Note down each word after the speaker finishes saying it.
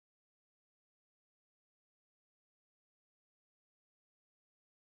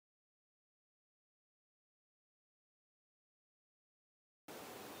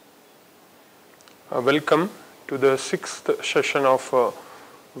Welcome to the sixth session of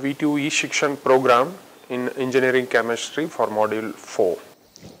V2 e-Shikshana program in engineering chemistry for module 4.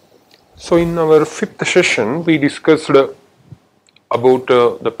 So in our fifth session we discussed about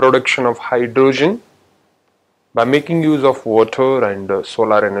the production of hydrogen by making use of water and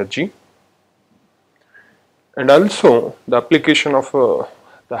solar energy, and also the application of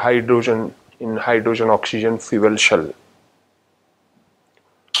the hydrogen in hydrogen oxygen fuel cell.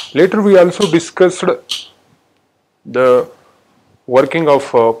 Later we also discussed the working of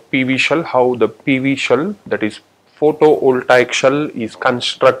PV shell, how the PV shell, that is photovoltaic shell, is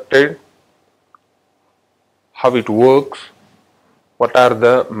constructed, how it works, what are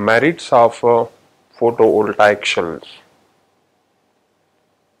the merits of photovoltaic shells.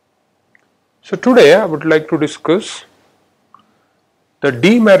 So today I would like to discuss the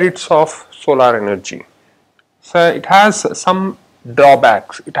demerits of solar energy. So it has some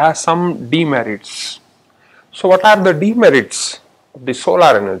drawbacks, it has some demerits. So what are the demerits of the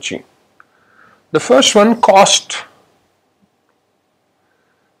solar energy? The first one, cost.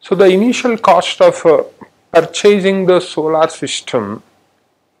 So the initial cost of purchasing the solar system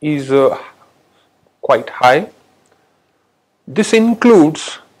is quite high. This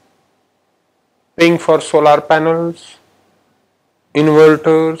includes paying for solar panels,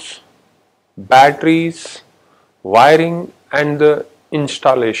 inverters, batteries, wiring and the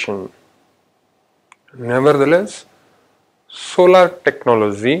installation. Nevertheless, solar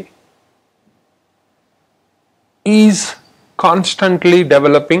technology is constantly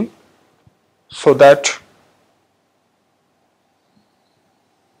developing so that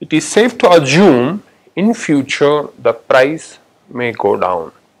it is safe to assume in future the price may go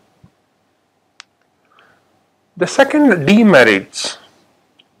down. The second demerits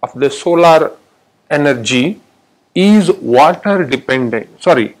of the solar energy is weather dependent.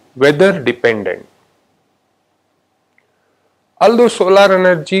 Although solar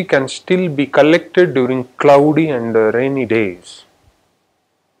energy can still be collected during cloudy and rainy days,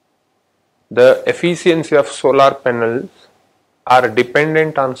 the efficiency of solar panels are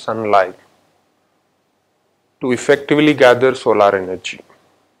dependent on sunlight to effectively gather solar energy.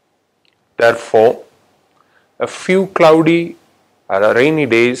 Therefore, a few cloudy or rainy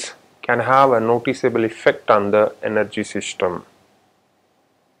days can have a noticeable effect on the energy system.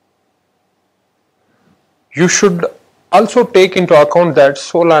 You should also take into account that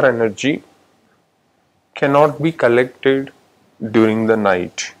solar energy cannot be collected during the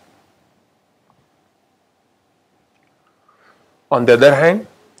night. On the other hand,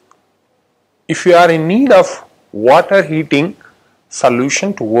 if you are in need of water heating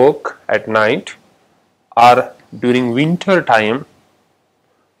solution to work at night or during winter time,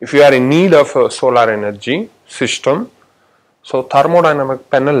 if you are in need of a solar energy system, so thermodynamic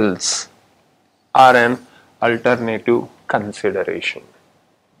panels are an alternative consideration.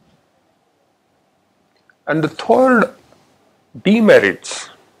 And the third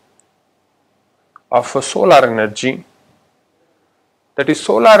demerits of solar energy, that is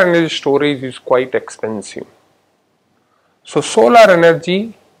solar energy storage is quite expensive. So solar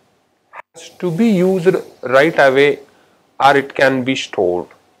energy has to be used right away or it can be stored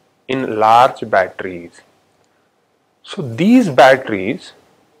in large batteries. So these batteries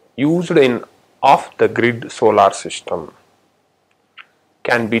used in off-the-grid solar system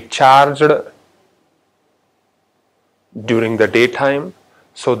can be charged during the daytime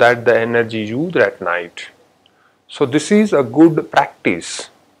so that the energy used at night. So this is a good practice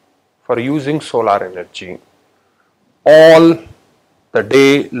for using solar energy all the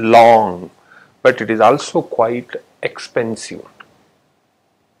day long, but it is also quite expensive.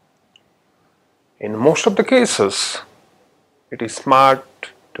 In most of the cases, it is smart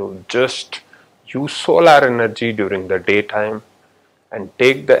to just use solar energy during the daytime and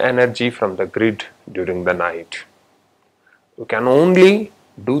take the energy from the grid during the night. You can only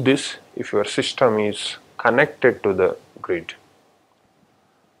do this if your system is connected to the grid.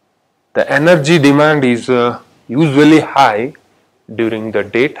 The energy demand is usually high during the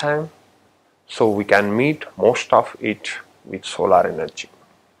daytime, so we can meet most of it with solar energy.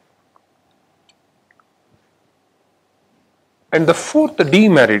 And the fourth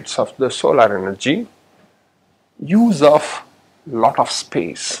demerits of the solar energy, use of lot of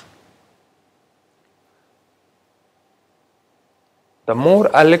space. The more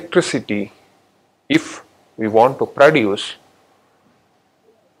electricity, if we want to produce,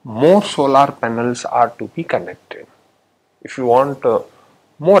 more solar panels are to be connected. If you want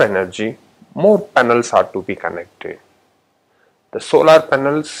more energy, more panels are to be connected. The solar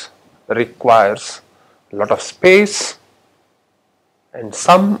panels requires a lot of space and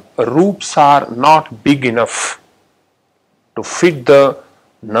some roofs are not big enough to fit the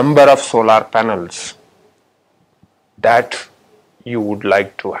number of solar panels that you would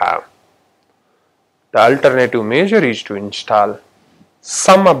like to have. The alternative measure is to install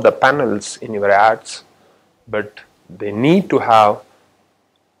some of the panels in your yards, but they need to have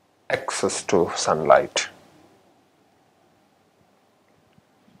access to sunlight.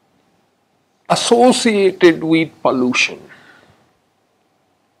 Associated with pollution.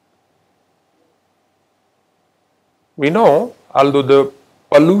 We know, although the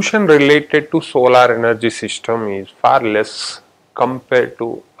pollution related to solar energy system is far less compared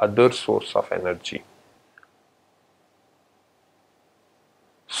to other source of energy.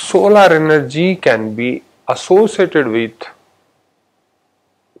 Solar energy can be associated with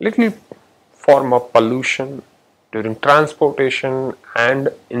little form of pollution during transportation and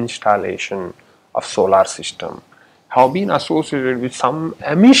installation of solar system, have been associated with some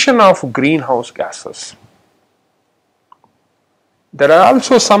emission of greenhouse gases. There are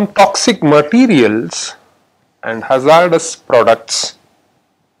also some toxic materials and hazardous products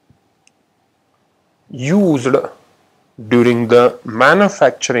used during the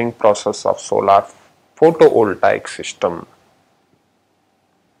manufacturing process of solar photovoltaic system,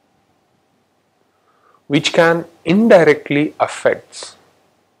 which can indirectly affect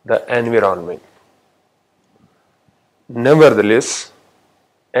the environment. Nevertheless,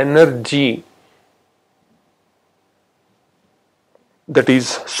 energy, that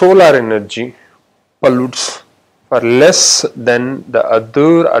is solar energy, pollutes for less than the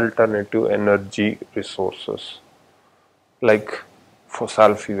other alternative energy resources like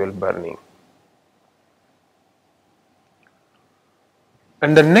fossil fuel burning.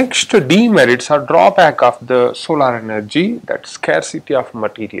 And the next demerits or drawback of the solar energy, that scarcity of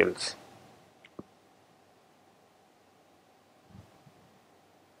materials.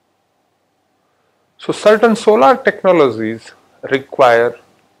 So certain solar technologies require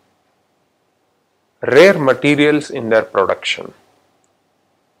rare materials in their production.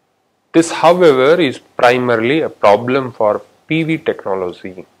 This, however, is primarily a problem for PV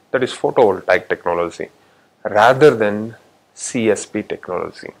technology, that is photovoltaic technology, rather than CSP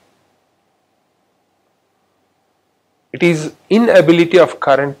technology. It is inability of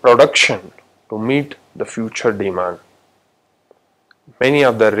current production to meet the future demand. Many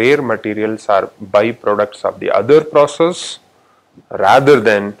of the rare materials are byproducts of the other process rather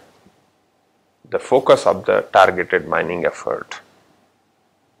than the focus of the targeted mining effort.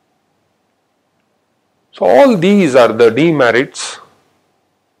 So all these are the demerits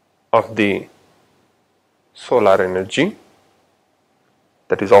of the solar energy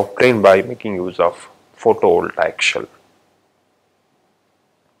that is obtained by making use of photovoltaic cell.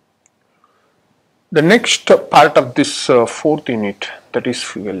 The next part of this fourth unit, that is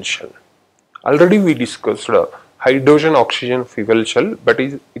fuel cell. Already we discussed hydrogen oxygen fuel cell, but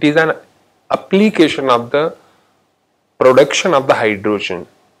it is an application of the production of the hydrogen.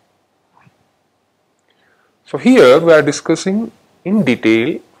 So here we are discussing in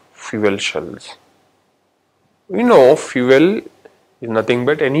detail fuel cells. We know fuel is nothing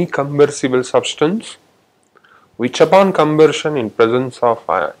but any combustible substance which upon combustion in presence of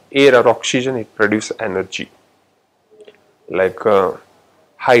air or oxygen it produces energy, like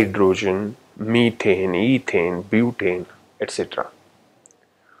hydrogen, methane, ethane, butane, etc.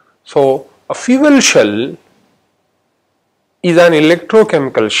 So a fuel cell is an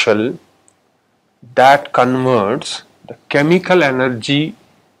electrochemical shell that converts the chemical energy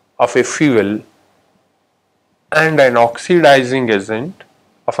of a fuel and an oxidizing agent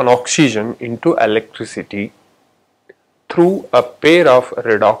of an oxygen into electricity through a pair of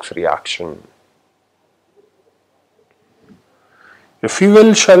redox reaction. The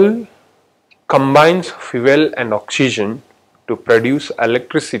fuel cell combines fuel and oxygen to produce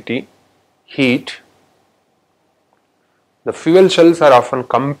electricity, heat. The fuel cells are often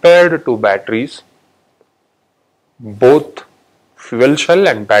compared to batteries. Both fuel cell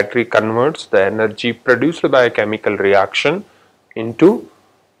and battery converts the energy produced by a chemical reaction into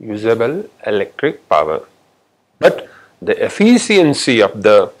usable electric power. But the efficiency of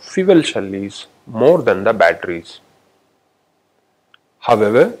the fuel cell is more than the batteries.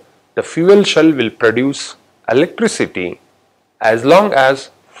 However, the fuel cell will produce electricity as long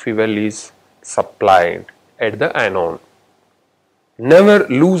as fuel is supplied at the anode, never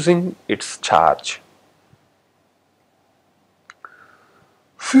losing its charge.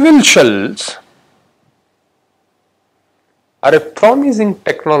 Fuel cells are a promising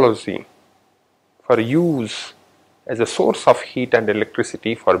technology for use as a source of heat and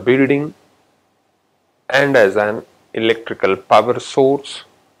electricity for building and as an electrical power source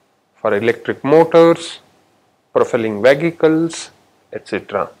for electric motors, propelling vehicles,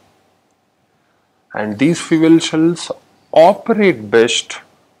 etc. And these fuel cells operate best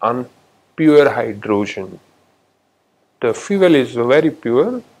on pure hydrogen. The fuel is very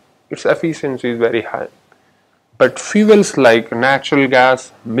pure, its efficiency is very high. But fuels like natural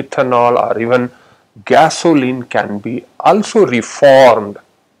gas, methanol, or even gasoline can be also reformed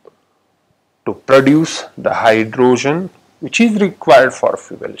to produce the hydrogen which is required for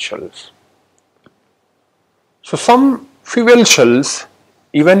fuel cells. So some fuel cells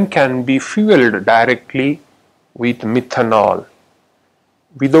even can be fueled directly with methanol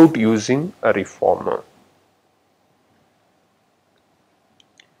without using a reformer.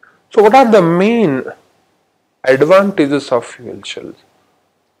 So what are the main advantages of fuel cells?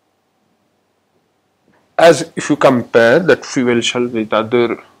 As if you compare that fuel cell with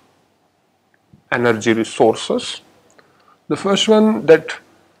other energy resources, the first one, that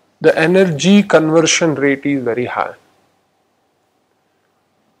the energy conversion rate is very high.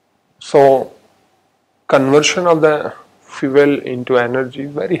 So conversion of the fuel into energy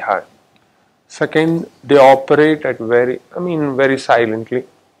is very high. Second, they operate at very silently.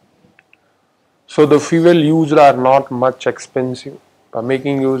 So the fuel used are not much expensive. By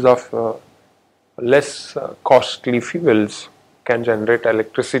making use of less costly fuels can generate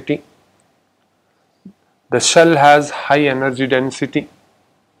electricity. The cell has high energy density.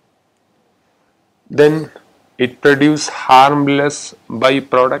 Then it produces harmless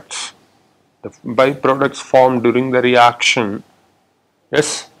byproducts. The byproducts formed during the reaction,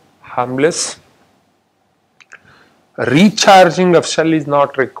 yes, harmless. Recharging of cell is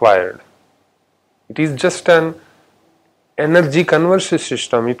not required. It is just an energy conversion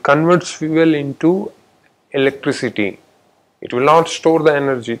system. It converts fuel into electricity. It will not store the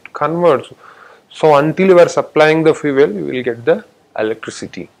energy, it converts. So until you are supplying the fuel, you will get the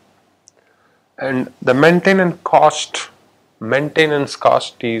electricity. And the maintenance cost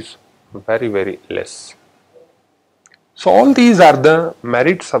is very less. So all these are the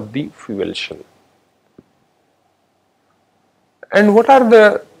merits of the fuel cell. And what are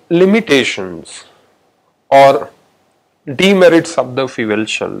the limitations or demerits of the fuel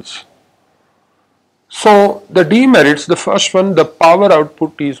cells? So the demerits, the first one, the power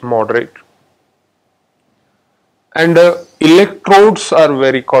output is moderate. And electrodes are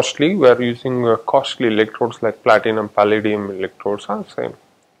very costly. We are using costly electrodes like platinum, palladium electrodes, same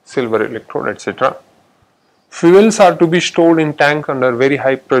silver electrode, etc. Fuels are to be stored in tanks under very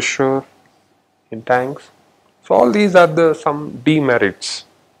high pressure in tanks. So all these are some demerits.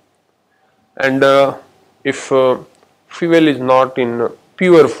 And if fuel is not in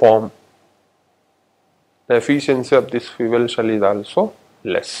pure form, the efficiency of this fuel cell is also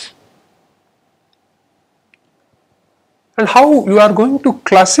less. And how you are going to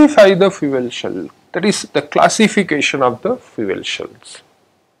classify the fuel cell? That is the classification of the fuel cells.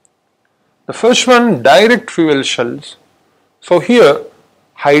 The first one, direct fuel cells. So here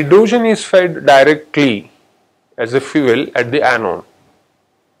hydrogen is fed directly as a fuel at the anode.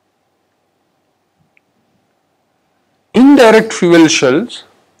 Indirect fuel cells,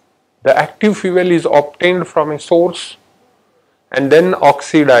 the active fuel is obtained from a source and then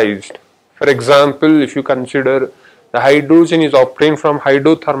oxidized. For example, if you consider the hydrogen is obtained from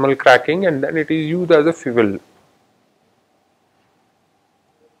hydrothermal cracking and then it is used as a fuel.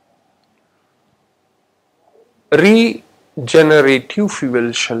 Regenerative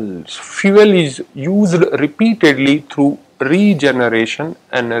fuel cells. Fuel is used repeatedly through regeneration.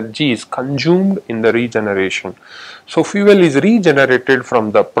 Energy is consumed in the regeneration. So fuel is regenerated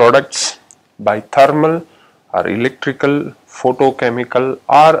from the products by thermal or electrical, photochemical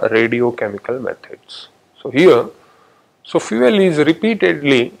or radiochemical methods. So here, fuel is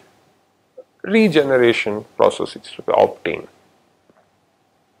repeatedly regeneration processes to be obtained.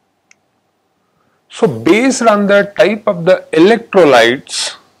 So based on the type of the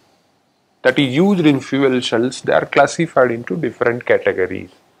electrolytes that is used in fuel cells, they are classified into different categories.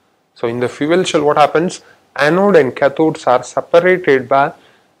 So in the fuel cell, what happens? Anode and cathodes are separated by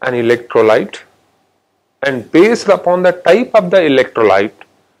an electrolyte, and based upon the type of the electrolyte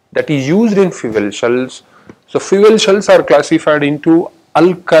that is used in fuel cells, so fuel cells are classified into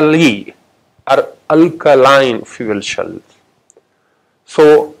alkali or alkaline fuel cells.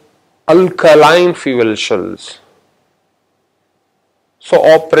 So alkaline fuel cells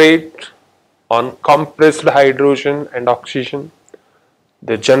operate on compressed hydrogen and oxygen.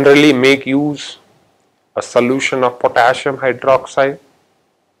 They generally make use a solution of potassium hydroxide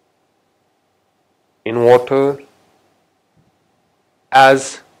in water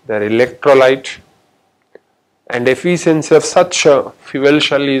as their electrolyte, and efficiency of such a fuel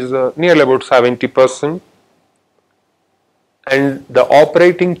cell is nearly about 70%, and the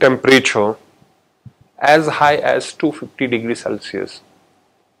operating temperature as high as 250 degrees Celsius.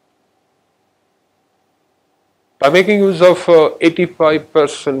 By making use of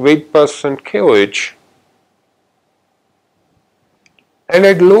 85% weight percent KOH, and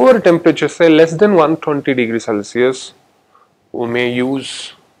at lower temperature, say less than 120 degrees Celsius, we may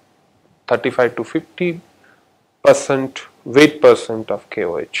use 35 to 50% weight percent of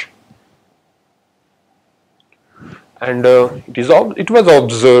KOH. And it was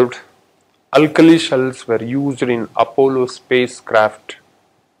observed alkali shells were used in Apollo spacecraft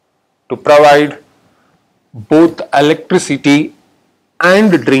to provide both electricity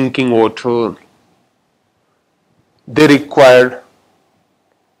and drinking water. They required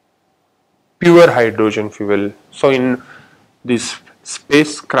pure hydrogen fuel. So in this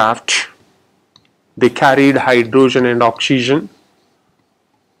spacecraft, they carried hydrogen and oxygen,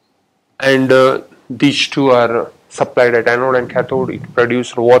 and these two are supplied at anode and cathode. It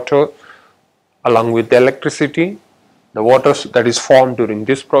produced water along with the electricity. The water that is formed during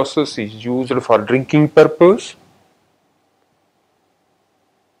this process is used for drinking purpose,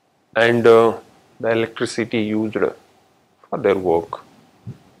 and the electricity used for their work.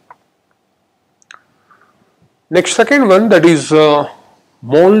 Next, second one, that is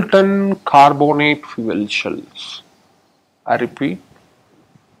molten carbonate fuel shells. I repeat,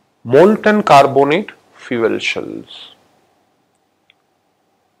 molten carbonate fuel shells.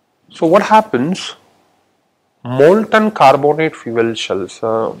 So what happens? Molten carbonate fuel shells,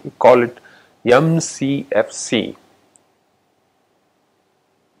 we call it MCFC.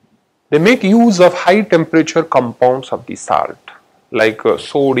 They make use of high temperature compounds of the salt, like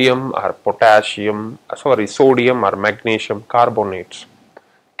sodium or magnesium carbonates,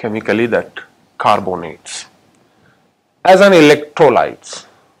 chemically that carbonates, as an electrolytes.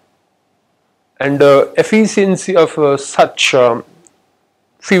 And efficiency of such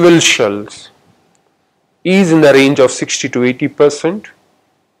fuel shells is in the range of 60 to 80%,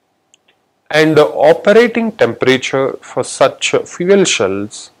 and the operating temperature for such fuel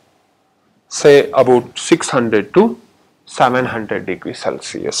shells, say about 600 to 700 degrees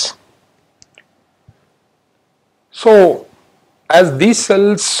Celsius. So as these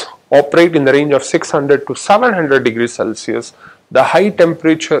cells operate in the range of 600 to 700 degrees Celsius, the high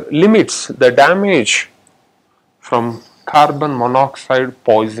temperature limits the damage from carbon monoxide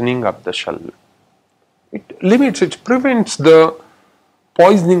poisoning of the shell. It prevents the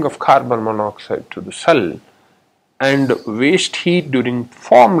poisoning of carbon monoxide to the cell, and waste heat during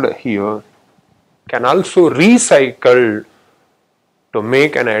formed here can also recycle to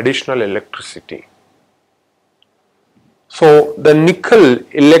make an additional electricity. So the nickel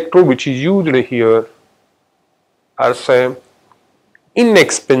electrode which is used here are, say,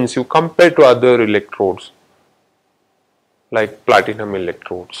 inexpensive compared to other electrodes like platinum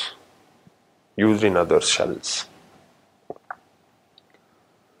electrodes used in other shells.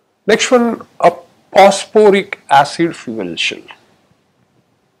 Next one, a phosphoric acid fuel shell.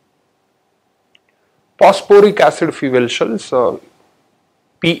 Phosphoric acid fuel shells,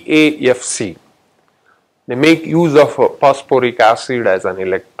 PAFC. They make use of phosphoric acid as an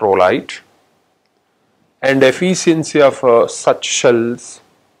electrolyte, and efficiency of such shells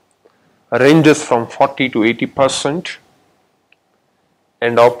ranges from 40 to 80%,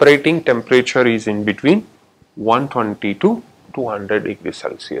 and operating temperature is in between 120 to 200 degrees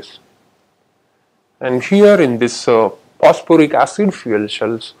Celsius. And here in this phosphoric acid fuel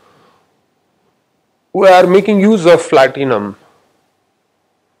shells, we are making use of platinum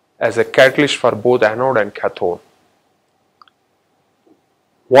as a catalyst for both anode and cathode.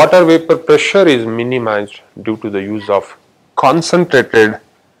 Water vapor pressure is minimized due to the use of concentrated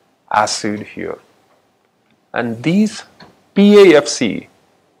acid here. And these PAFC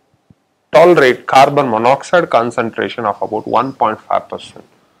tolerate carbon monoxide concentration of about 1.5%,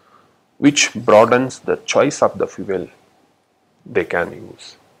 which broadens the choice of the fuel they can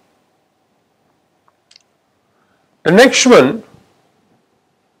use. The next one,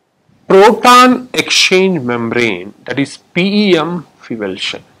 proton exchange membrane, that is PEM fuel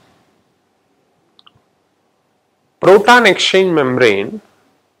shell. Proton exchange membrane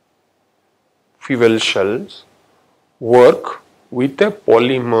fuel shells work with a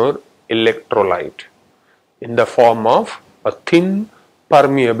polymer electrolyte in the form of a thin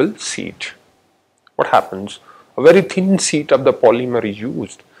permeable sheet. What happens? A very thin sheet of the polymer is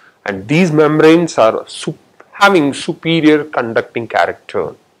used, and these membranes are having superior conducting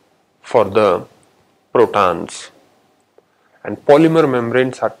character for the protons, and polymer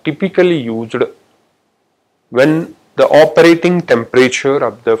membranes are typically used when the operating temperature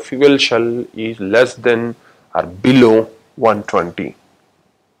of the fuel cell is less than or below 120.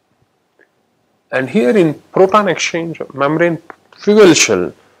 And here in proton exchange membrane fuel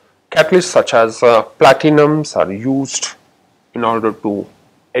cell, catalysts such as platinums are used in order to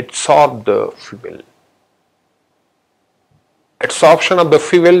absorb the fuel. Absorption of the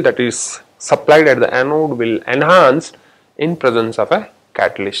fuel that is supplied at the anode will enhance in presence of a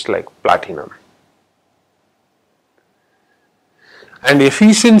catalyst like platinum. And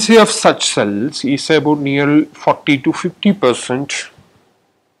efficiency of such cells is about nearly 40 to 50%,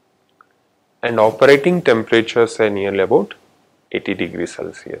 and operating temperatures are nearly about 80 degrees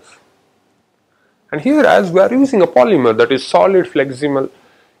Celsius. And here, as we are using a polymer that is solid flexible,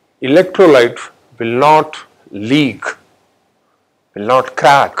 electrolyte will not leak, will not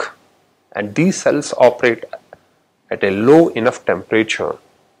crack, and these cells operate at a low enough temperature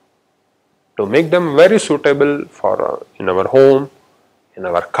to make them very suitable for in our home, in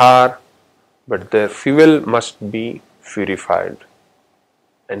our car, but their fuel must be purified.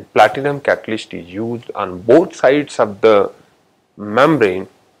 And platinum catalyst is used on both sides of the membrane,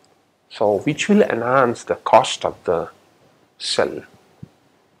 so which will enhance the cost of the cell.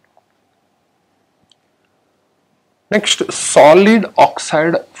 Next, solid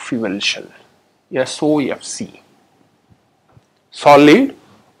oxide fuel cell, SOFC. Solid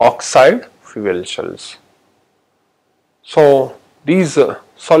oxide fuel cells. So these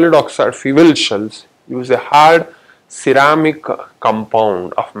solid oxide fuel cells use a hard ceramic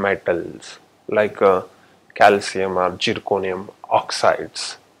compound of metals like calcium or zirconium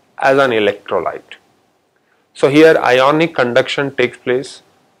oxides as an electrolyte. So here ionic conduction takes place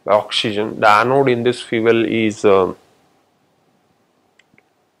by oxygen. The anode in this fuel is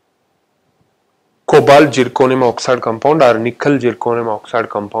cobalt zirconium oxide compound or nickel zirconium oxide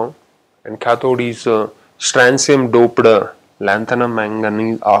compound, and cathode is strontium doped lanthanum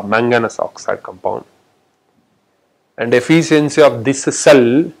manganese oxide compound. And efficiency of this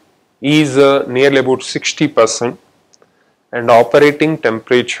cell is nearly about 60%, and operating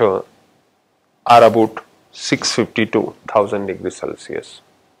temperature are about 650 to 1000 degrees Celsius.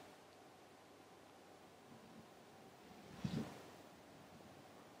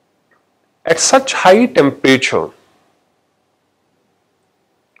 At such high temperature,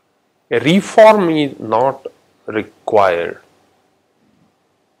 a reform is not required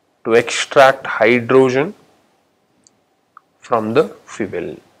to extract hydrogen from the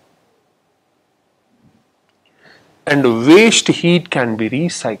fuel, and waste heat can be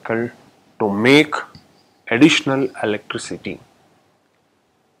recycled to make additional electricity.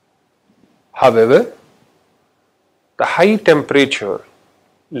 However, the high temperature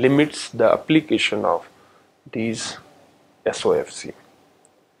limits the application of these SOFC,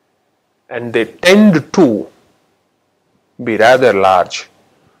 and they tend to be rather large.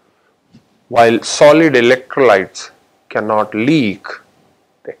 While solid electrolytes cannot leak,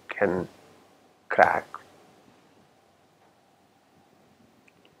 they can crack.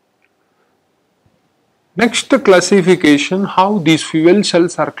 Next, classification, how these fuel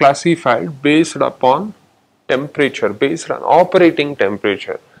cells are classified based upon temperature, based on operating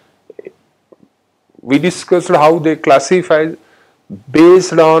temperature. We discussed how they classify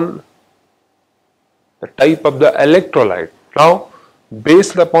based on the type of the electrolyte. Now,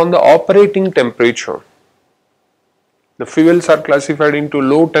 based upon the operating temperature, the fuels are classified into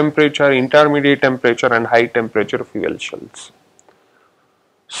low temperature, intermediate temperature and high temperature fuel cells.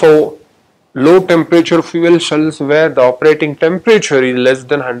 So, low temperature fuel cells where the operating temperature is less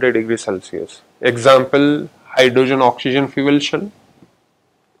than 100 degrees Celsius. Example, hydrogen oxygen fuel cell,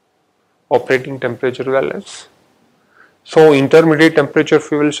 operating temperature less. So intermediate temperature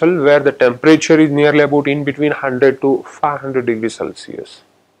fuel cell where the temperature is nearly about in between 100 to 500 degrees Celsius.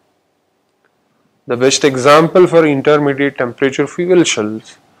 The best example for intermediate temperature fuel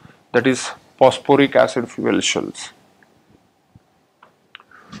cells, that is phosphoric acid fuel cells.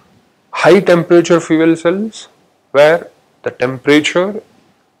 High temperature fuel cells where the temperature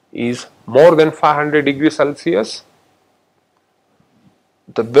is more than 500 degrees Celsius.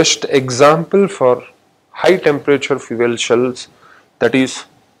 The best example for high temperature fuel cells, that is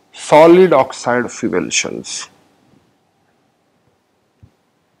solid oxide fuel cells.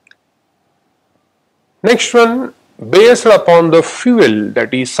 Next one, based upon the fuel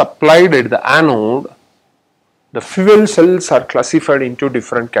that is supplied at the anode, the fuel cells are classified into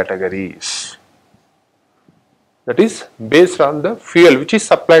different categories. That is based on the fuel which is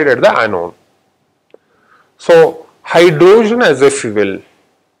supplied at the anode. So hydrogen as a fuel,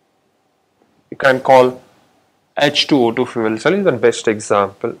 you can call H2O2 fuel cell is the best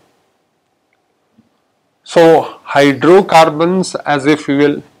example. So hydrocarbons as a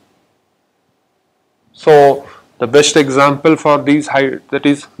fuel. So the best example for these that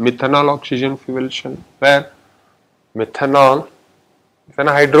is methanol oxygen fuel cell, where methanol is an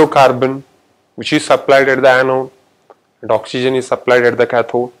hydrocarbon which is supplied at the anode and oxygen is supplied at the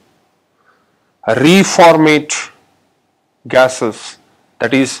cathode. Reformate gases,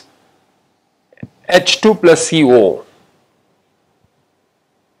 that is H2 plus CO,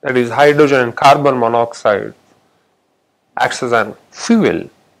 that is hydrogen and carbon monoxide, acts as an fuel.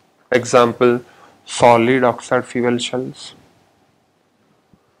 Example, solid oxide fuel cells.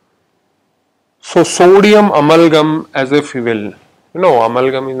 So sodium amalgam as a fuel.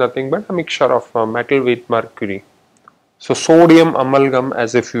 Amalgam is nothing but a mixture of metal with mercury. So sodium amalgam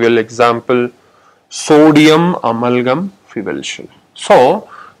as a fuel. Example, sodium amalgam fuel cell. So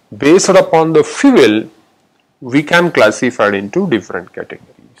based upon the fuel, we can classify it into different categories.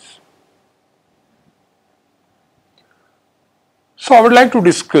 So I would like to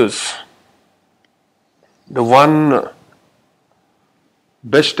discuss the one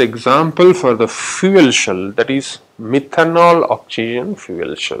best example for the fuel cell, that is methanol oxygen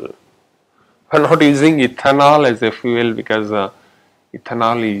fuel cell. We are not using ethanol as a fuel because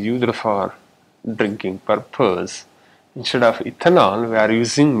ethanol is used for drinking purpose. Instead of ethanol, we are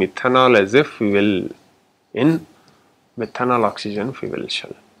using methanol as a fuel in methanol oxygen fuel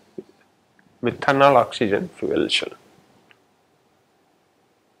cell. Methanol oxygen fuel cell.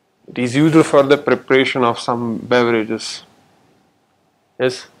 It is used for the preparation of some beverages.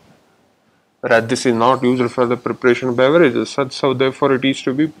 Yes, whereas this is not used for the preparation of beverages. So therefore it is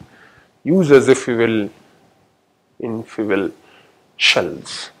to be used as a fuel in fuel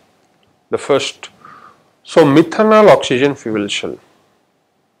cells. The first, so methanol oxygen fuel cell.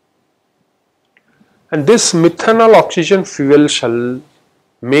 And this methanol oxygen fuel cell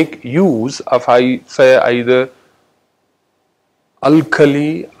make use of, I say, either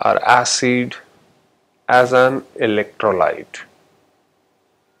alkali or acid as an electrolyte.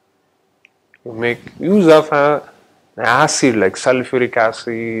 You make use of an acid like sulfuric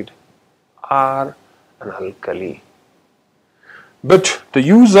acid or an alkali. But the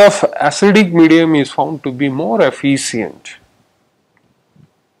use of acidic medium is found to be more efficient.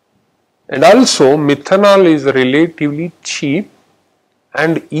 And also methanol is relatively cheap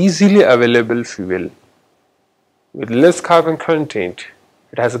and easily available fuel. With less carbon content,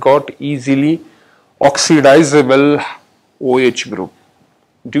 it has got easily oxidizable OH group.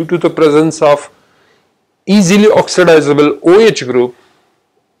 Due to the presence of easily oxidizable OH group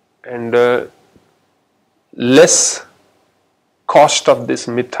and less cost of this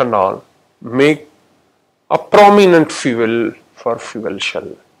methanol, make a prominent fuel for fuel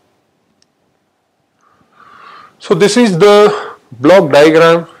cell. So this is the block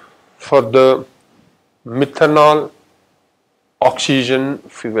diagram for the methanol oxygen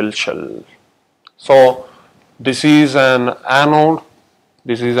fuel cell. So this is an anode,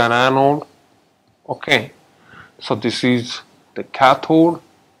 this is an anode, okay. So this is the cathode.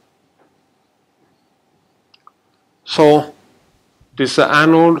 So this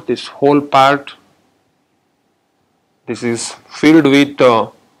anode, this whole part, this is filled with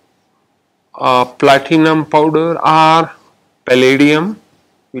platinum powder or palladium,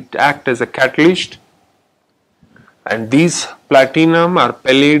 which act as a catalyst, and these platinum or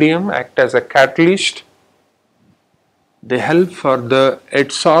palladium act as a catalyst. They help for the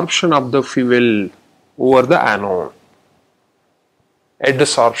adsorption of the fuel over the anode.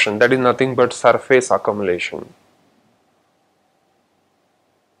 Adsorption, that is nothing but surface accumulation.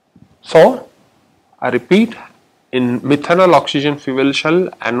 So I repeat, in methanol oxygen fuel cell,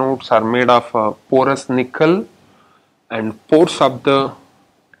 anodes are made of porous nickel, and pores of the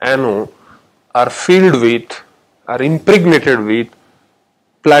anode are filled with, are impregnated with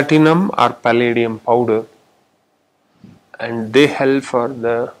platinum or palladium powder, and they help for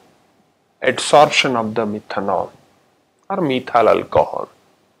the adsorption of the methanol or methyl alcohol.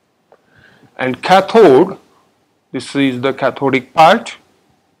 And cathode, this is the cathodic part,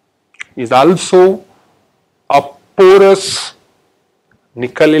 is also a porous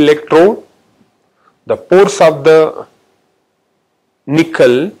nickel electrode. The pores of the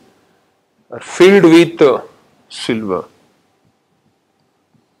nickel are filled with silver,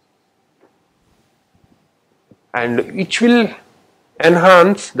 and which will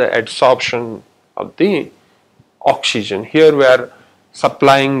enhance the adsorption of the oxygen. Here we are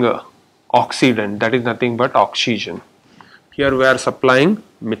supplying oxidant, that is nothing but oxygen. Here we are supplying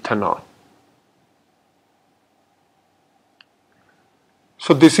methanol.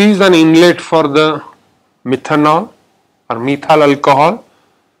 So this is an inlet for the methanol or methyl alcohol,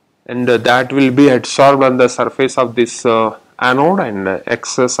 and that will be adsorbed on the surface of this anode, and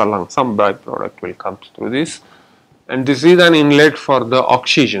excess along some byproduct will come through this, and this is an inlet for the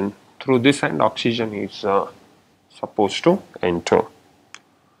oxygen. Through this and oxygen is supposed to enter.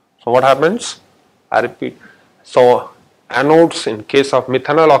 So what happens? I repeat. So anodes in case of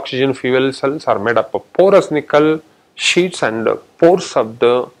methanol oxygen fuel cells are made up of porous nickel sheets, and pores of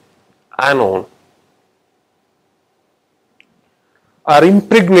the anode are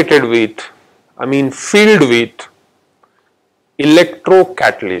impregnated with, filled with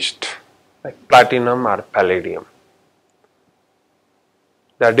electrocatalyst like platinum or palladium.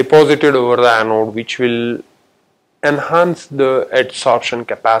 They are deposited over the anode, which will enhance the adsorption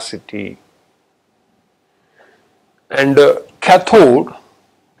capacity. And cathode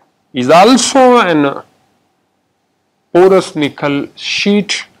is also an porous nickel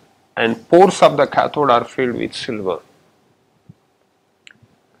sheet, and pores of the cathode are filled with silver.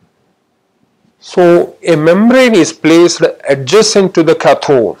 So a membrane is placed adjacent to the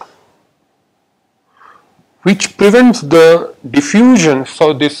cathode, which prevents the diffusion.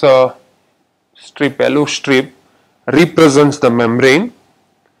 So this strip, yellow strip, represents the membrane.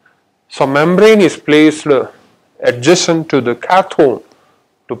 So membrane is placed adjacent to the cathode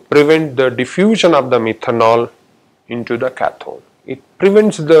to prevent the diffusion of the methanol into the cathode. It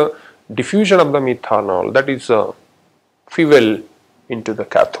prevents the diffusion of the methanol, that is fuel, into the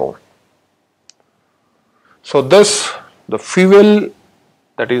cathode. So thus the fuel,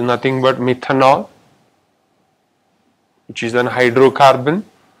 that is nothing but methanol, which is an hydrocarbon,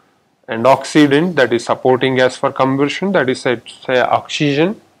 and oxidant, that is supporting gas for combustion, that is say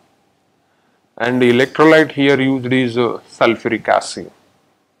oxygen, and the electrolyte here used is sulfuric acid.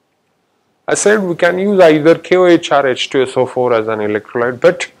 I said we can use either KOH or H2SO4 as an electrolyte,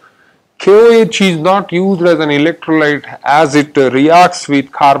 but KOH is not used as an electrolyte as it reacts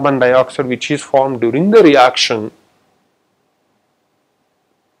with carbon dioxide, which is formed during the reaction,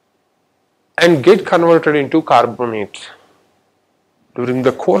 and get converted into carbonates. During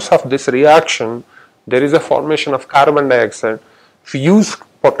the course of this reaction, there is a formation of carbon dioxide. If you use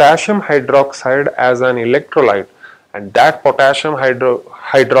potassium hydroxide as an electrolyte, and that potassium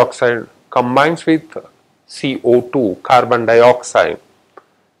hydroxide combines with CO2, carbon dioxide,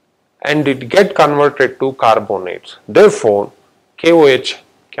 and it get converted to carbonates. Therefore, KOH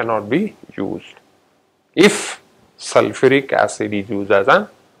cannot be used if sulfuric acid is used as an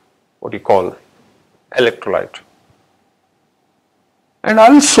electrolyte. And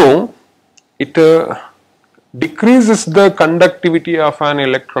also it decreases the conductivity of an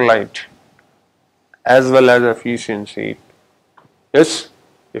electrolyte as well as efficiency. Yes,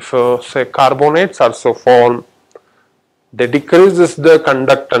 if say carbonates are so formed, they decreases the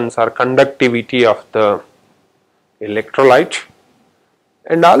conductance or conductivity of the electrolyte,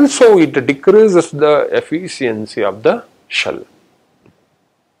 and also it decreases the efficiency of the shell.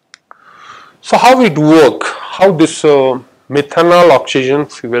 So how it work? How this methanol oxygen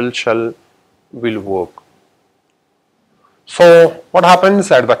fuel cell will work? So what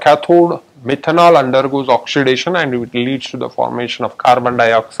happens at the cathode? Methanol undergoes oxidation and it leads to the formation of carbon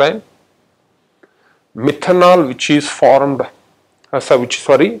dioxide. Methanol which is formed,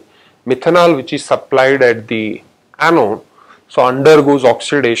 methanol which is supplied at the anode, so undergoes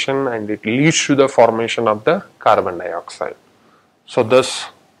oxidation and it leads to the formation of the carbon dioxide. So thus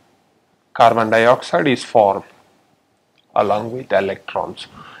carbon dioxide is formed along with electrons.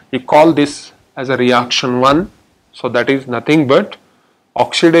 We call this as a reaction 1. So that is nothing but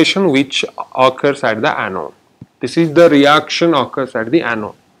oxidation which occurs at the anode. This is the reaction occurs at the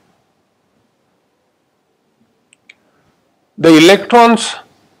anode. The electrons,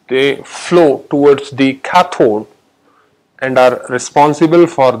 they flow towards the cathode and are responsible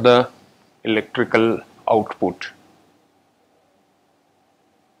for the electrical output.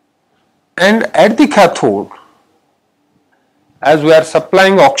 And at the cathode, as we are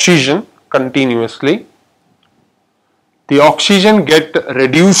supplying oxygen continuously, the oxygen get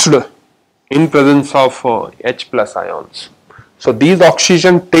reduced in presence of H plus ions. So these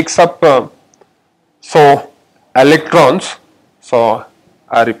oxygen takes up electrons. So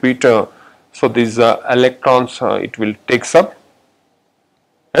I repeat, so these electrons it will takes up.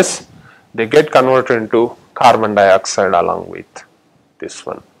 Yes, they get converted into carbon dioxide along with this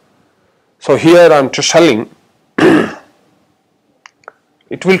one. So here I am telling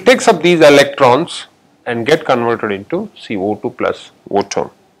it will takes up these electrons and get converted into CO2 plus O2.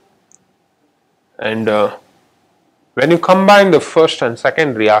 And when you combine the first and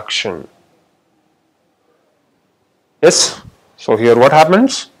second reaction, yes, so here what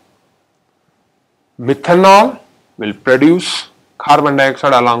happens? Methanol will produce carbon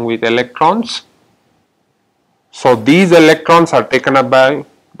dioxide along with electrons. So these electrons are taken up by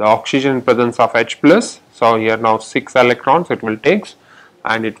the oxygen in presence of H plus. So here now 6 electrons it will take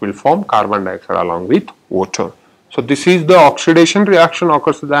and it will form carbon dioxide along with water. So this is the oxidation reaction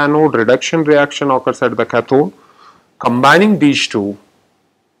occurs at the anode, reduction reaction occurs at the cathode. Combining these two,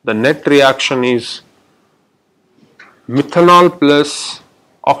 the net reaction is methanol plus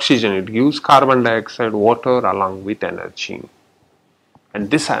oxygen. It gives carbon dioxide, water along with energy. And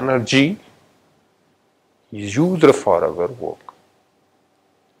this energy is used for our work.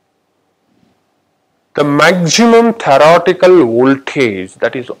 The maximum theoretical voltage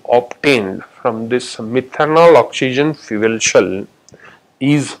that is obtained from this methanol oxygen fuel cell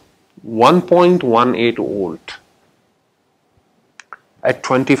is 1.18 volt at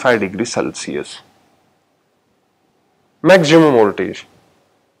 25 degrees Celsius. Maximum voltage.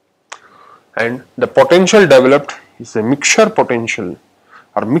 And the potential developed is a mixture potential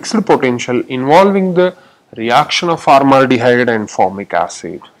or mixed potential involving the reaction of formaldehyde and formic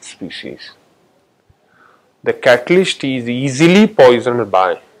acid species. The catalyst is easily poisoned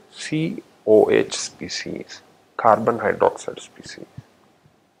by COH species, carbon hydroxide species.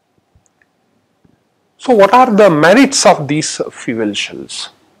 So what are the merits of these fuel cells?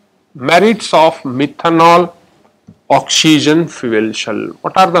 Merits of methanol oxygen fuel cell.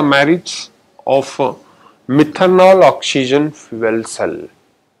 What are the merits of methanol oxygen fuel cell?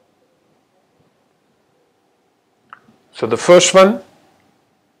 So the first one,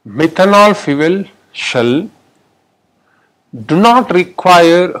 methanol fuel cell do not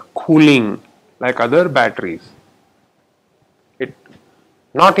require cooling like other batteries. It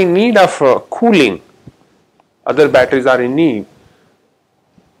not in need of cooling. Other batteries are in need.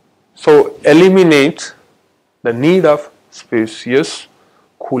 So eliminates the need of spacious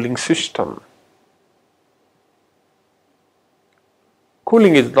cooling system.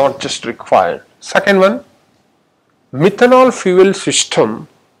 Cooling is not just required. Second one, methanol fuel system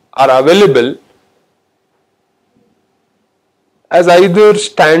are available as either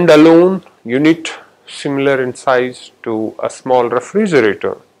standalone unit similar in size to a small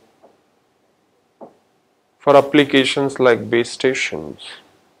refrigerator for applications like base stations.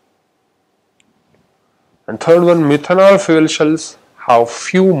 And third one, methanol fuel cells have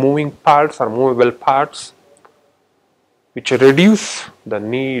few moving parts or movable parts which reduce the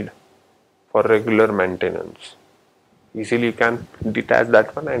need for regular maintenance. Easily you can detach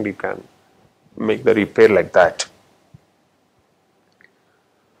that one and you can make the repair like that.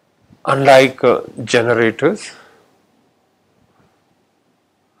 Unlike generators,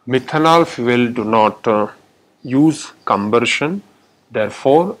 methanol fuel do not use combustion,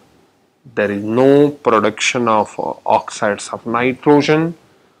 therefore there is no production of oxides of nitrogen,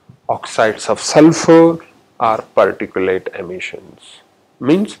 oxides of sulfur or particulate emissions.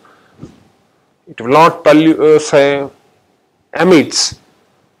 Means it will not emits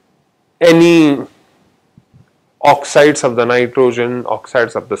any oxides of the nitrogen,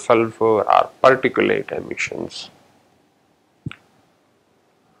 oxides of the sulfur or particulate emissions.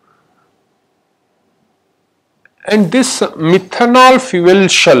 And this methanol fuel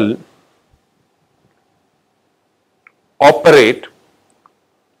cell operate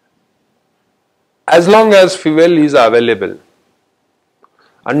as long as fuel is available.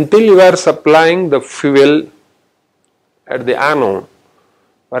 Until you are supplying the fuel at the anode,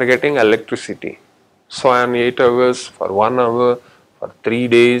 you are getting electricity. So on 8 hours, for 1 hour, for 3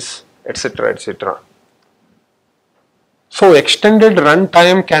 days, etc. etc. So extended run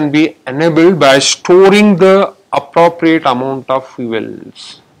time can be enabled by storing the appropriate amount of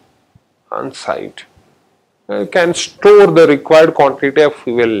fuels on site. You can store the required quantity of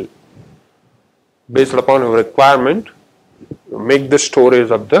fuel based upon your requirement. You make the storage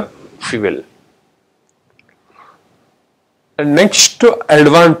of the fuel. And next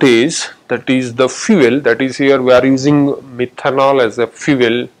advantage, that is the fuel, that is here we are using methanol as a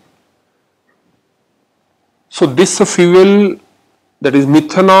fuel. So this fuel, that is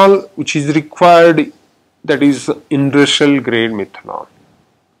methanol, which is required, that is industrial grade methanol.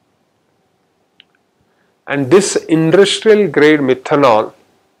 And this industrial grade methanol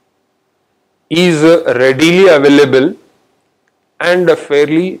is readily available and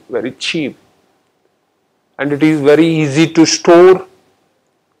fairly very cheap, and it is very easy to store,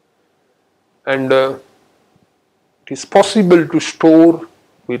 and it is possible to store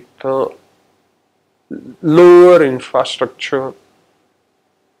with lower infrastructure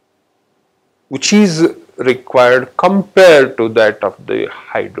which is required compared to that of the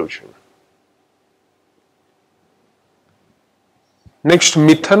hydrogen. Next,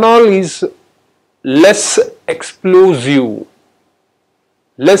 methanol is less explosive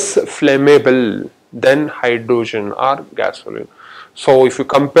less flammable than hydrogen or gasoline. So if you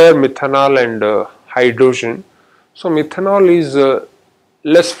compare methanol and hydrogen, so methanol is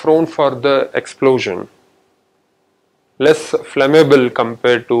less prone for the explosion, less flammable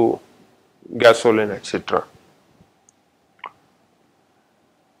compared to gasoline, etc.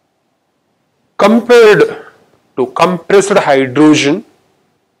 Compared to compressed hydrogen,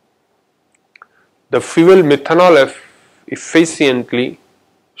 the fuel methanol efficiently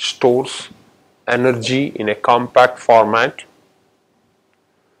stores energy in a compact format,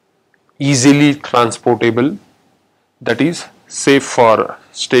 easily transportable, that is safe for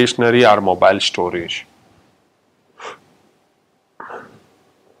stationary or mobile storage.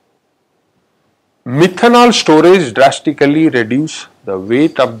 Methanol storage drastically reduces the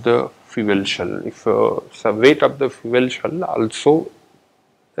weight of the fuel shell. If the weight of the fuel shell also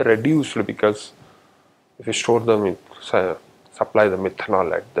reduced, because if you store them, supply the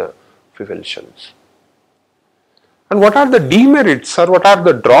methanol at the fuel shells. And what are the demerits or what are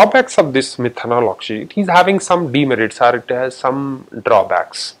the drawbacks of this methanol oxygen? It is having some demerits or it has some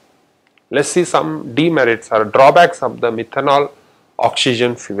drawbacks. Let's see some demerits or drawbacks of the methanol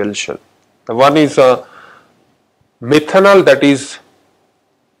oxygen fuel shell. The one is methanol that is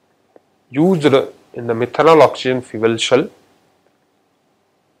used in the methanol oxygen fuel shell.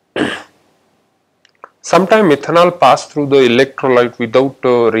 Sometimes methanol passes through the electrolyte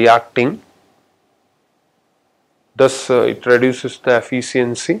without reacting. Thus, it reduces the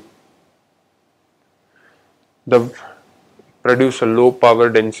efficiency. Produce a low power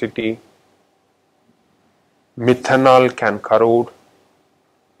density. Methanol can corrode.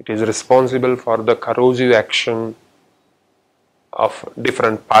 It is responsible for the corrosive action of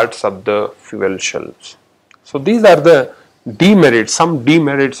different parts of the fuel shells. So these are the demerits, some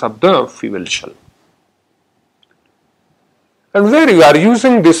demerits of the fuel shell. And where you are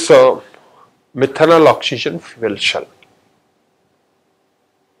using this methanol oxygen fuel shell.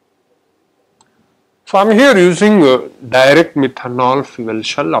 So I am here using direct methanol fuel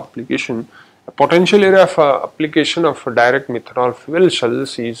shell application. A potential area of application of direct methanol fuel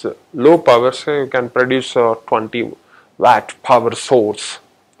shells is low power, so you can produce a 20 watt power source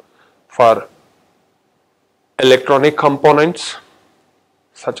for electronic components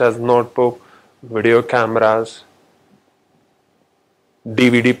such as notebook, video cameras,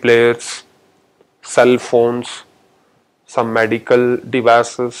 DVD players, cell phones, some medical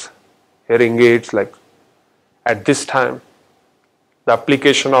devices, hearing aids. Like at this time, the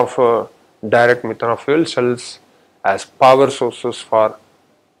application of direct methanol fuel cells as power sources for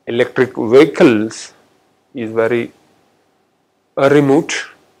electric vehicles is very remote.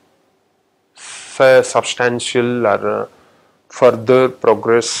 Substantial or further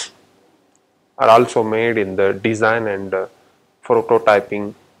progress are also made in the design and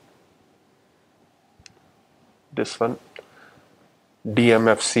prototyping. This one,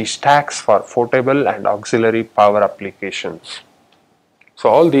 DMFC stacks for portable and auxiliary power applications. So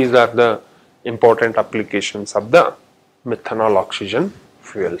all these are the important applications of the methanol oxygen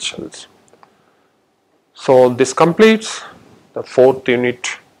fuel cells. So this completes the fourth unit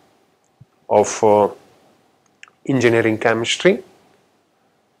of engineering chemistry.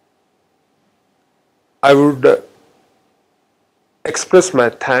 I would express my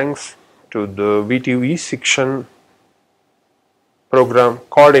thanks to the VTU e-Shikshana program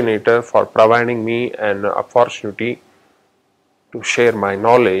coordinator for providing me an opportunity to share my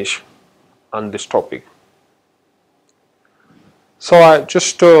knowledge on this topic. So I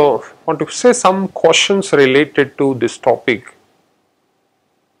just want to say some questions related to this topic,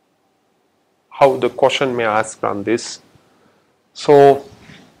 how the question may ask on this. So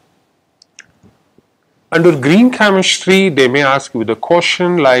under green chemistry, they may ask you the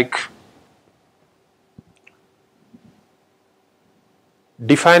question like,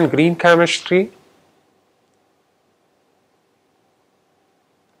 define green chemistry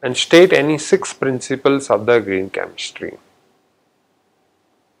and state any 6 principles of the green chemistry.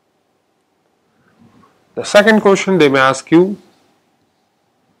 The second question they may ask you,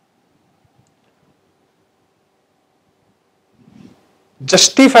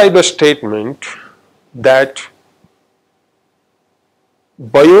 justify the statement that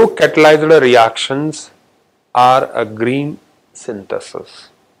biocatalyzed reactions are a green synthesis.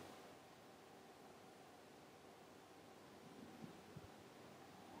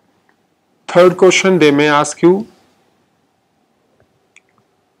 Third question they may ask you,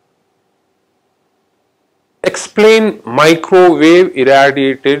 explain microwave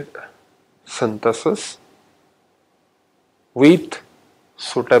irradiated synthesis with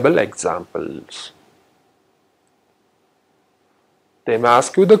suitable examples. They may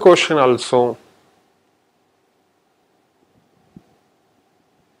ask you the question also,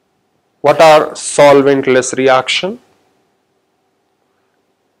 what are solventless reaction?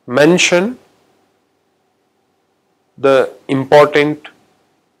 Mention the important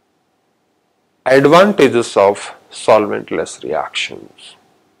advantages of solventless reactions.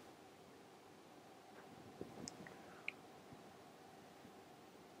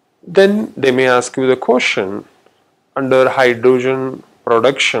 Then they may ask you the question, under hydrogen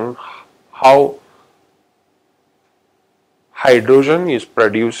production, how hydrogen is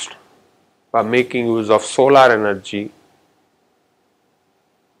produced by making use of solar energy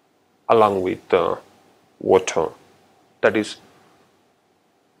along with water, that is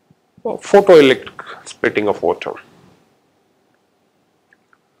photoelectric splitting of water.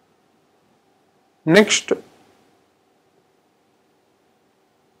 Next,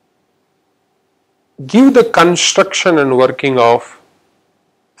 give the construction and working of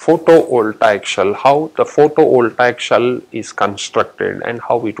photovoltaic cell, how the photovoltaic cell is constructed and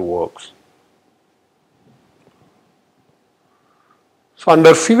how it works. So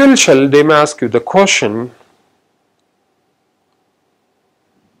under fuel cell, they may ask you the question,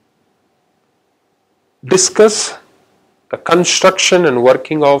 discuss the construction and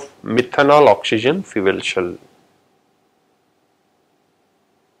working of methanol oxygen fuel cell.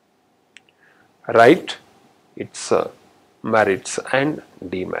 Write its merits and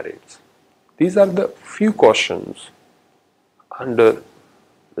demerits. These are the few questions under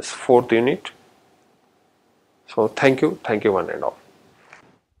this fourth unit. So thank you one and all.